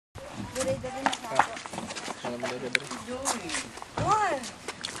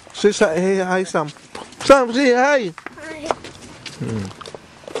Say hi, Sam. Sam, say hi. Hi.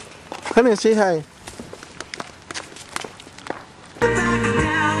 Come here, say hi.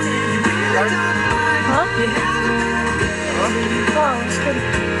 Huh? Oh, it's good.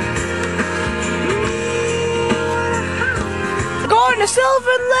 Going to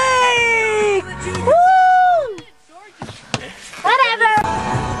Sylvan Lake! Woo! Whatever!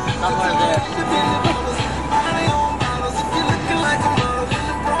 Somewhere there.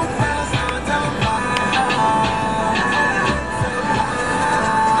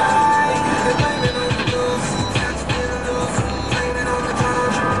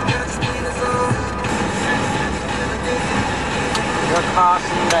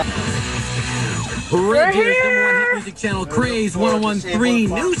 Right here's number one hit music channel, Craze 1013,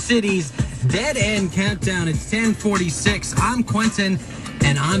 New Cities, Dead End Countdown. It's 10:46. I'm Quentin,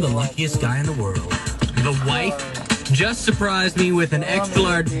 and I'm the luckiest guy in the world. The wife just surprised me with an extra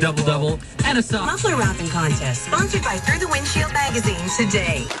large double-double and a soft Muffler wrapping contest, sponsored by Through the Windshield magazine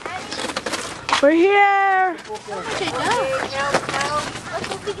today. We're here!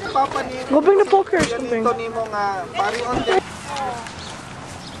 Go bring the poker or something.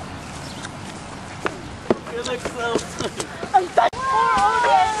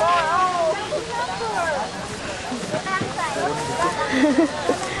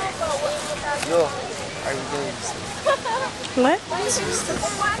 What?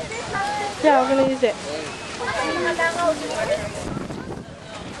 Yeah, we're gonna use it.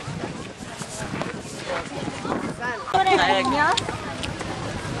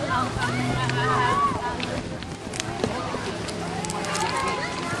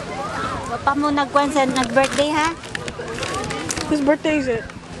 Pa mo nag-birthday ha? Whose birthday is it?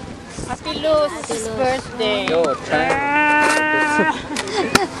 Happy Luz's birthday. Yo,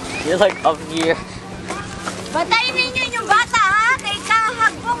 you're like up here. Batayin ninyo yung bata ha? Kay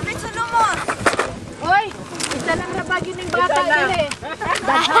kahagbong Rizulumon. Hoy, isa lang na bagyo ng bata din eh.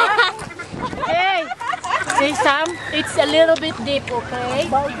 Hey, hey Sam, it's a little bit deep, okay?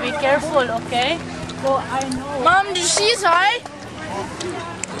 Be careful, okay? Oh, I know. Mom, did she high?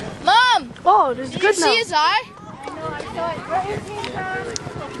 Mom! Oh, this is good now. Did she high?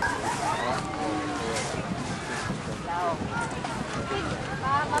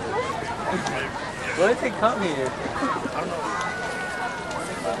 Why did they come here?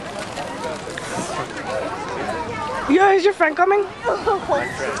 Yeah, is your friend coming? My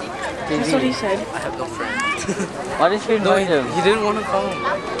friend. That's what he said. I have no friend. Why did you invite him? He didn't want to come.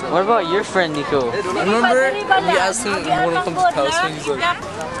 What about your friend, Nico? Remember? We asked him if he wanted to come to the house and he's like...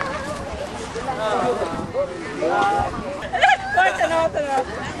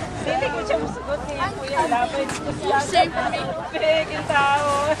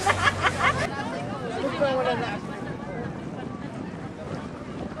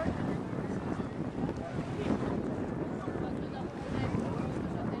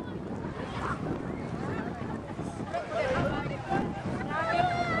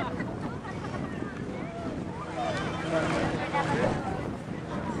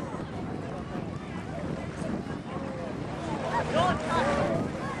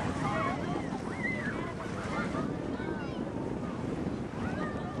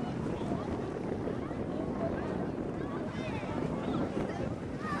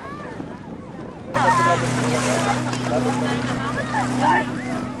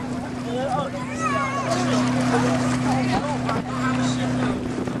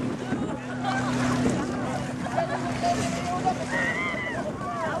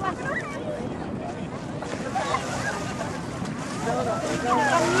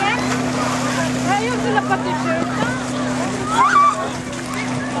 Ayaw sila pa-t-shirt.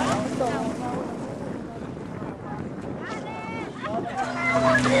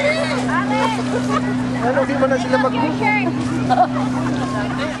 Ano, di mo na sila mag-move?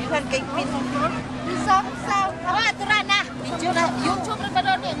 Ilan kay Pin. Tura na. YouTube na ba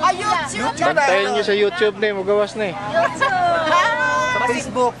doon? YouTube. Bantayan nyo sa YouTube na eh, magawas na eh. Sa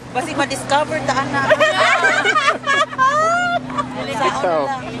Facebook. Basi ma-discover taan na. Ikaw.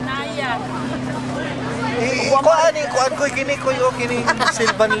 Kuan ko kini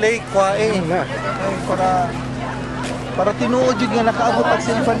Sylvan Lake kuan na. Ay para tinuod jud nga nakaabot ang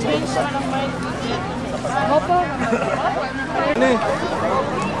Sylvan Lake. Opo. Ni.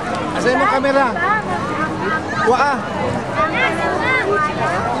 Asay mo kamera. Kuha.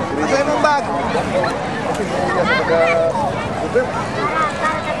 Asay mo bag.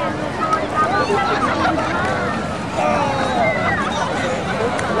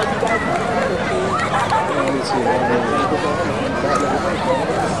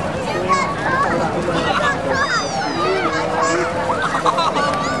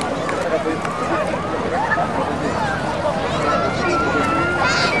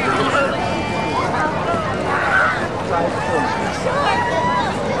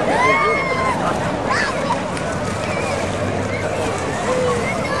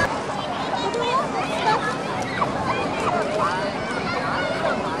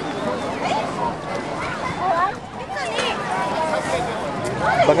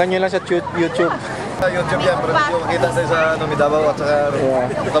 Bagan nyo lang sa YouTube. YouTube yan, pero hindi ko makita sa Midabaw at saka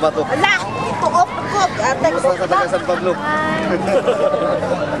Cotabato. Ala! Tuok! Gusto sa taga San Pablo.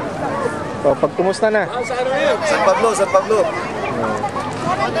 So, pag kumusta na? San Pablo. San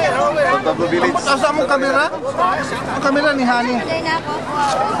Pablo Village. Asa mong kamera? Ang kamera ni Hani.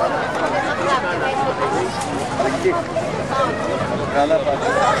 Kala pa.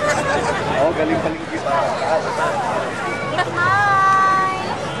 Oh, galing palingki pa.